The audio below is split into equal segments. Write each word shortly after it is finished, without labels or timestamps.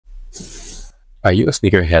Are you a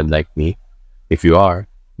sneakerhead like me? If you are,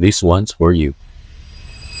 this one's for you.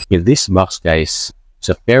 In this box, guys, it's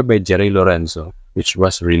a pair by Jerry Lorenzo, which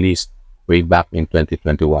was released way back in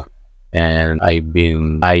 2021. And I've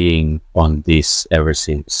been eyeing on this ever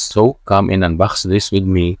since. So come and unbox this with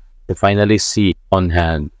me to finally see on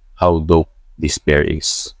hand how dope this pair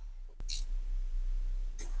is.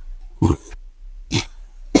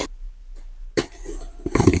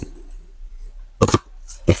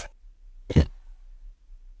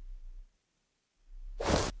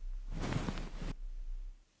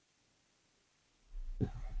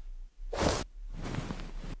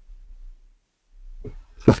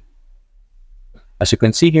 As you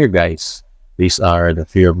can see here, guys, these are the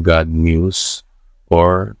Fear of God mules,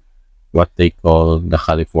 or what they call the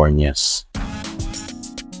Californias.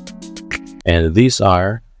 And these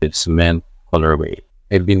are its cement colorway.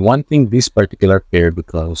 I've been wanting this particular pair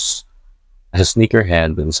because as a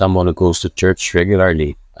sneakerhead and someone who goes to church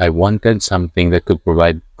regularly, I wanted something that could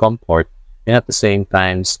provide comfort and at the same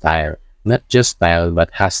time style. Not just style,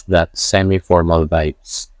 but has that semi-formal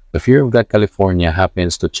vibes. The Fear of God California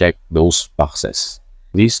happens to check those boxes.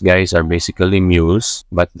 These guys are basically mules,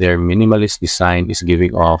 but their minimalist design is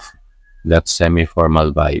giving off that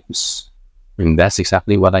semi-formal vibes. And that's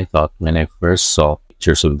exactly what I thought when I first saw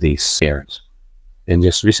pictures of these pairs. And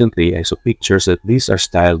just recently, I saw pictures that these are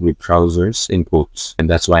styled with trousers and coats. And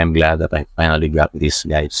that's why I'm glad that I finally got these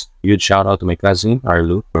guys. Huge shout out to my cousin,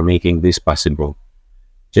 Arlu, for making this possible.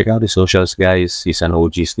 Check out his socials, guys. He's an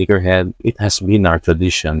OG sneakerhead. It has been our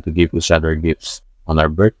tradition to give each other gifts on our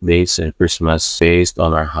birthdays and Christmas based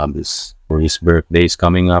on our hobbies. For his birthday is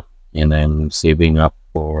coming up, and I'm saving up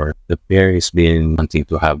for the pair he's been wanting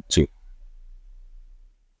to have too.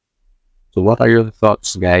 So what are your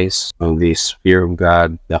thoughts, guys, on this Fear of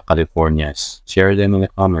God, the Californias? Share them in the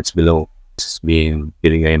comments below. This has been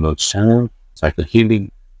Hilig-ay-known channel. Start to Hilig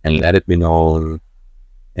and let it be known.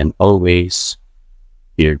 And always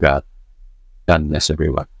fear God. God bless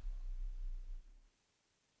everyone.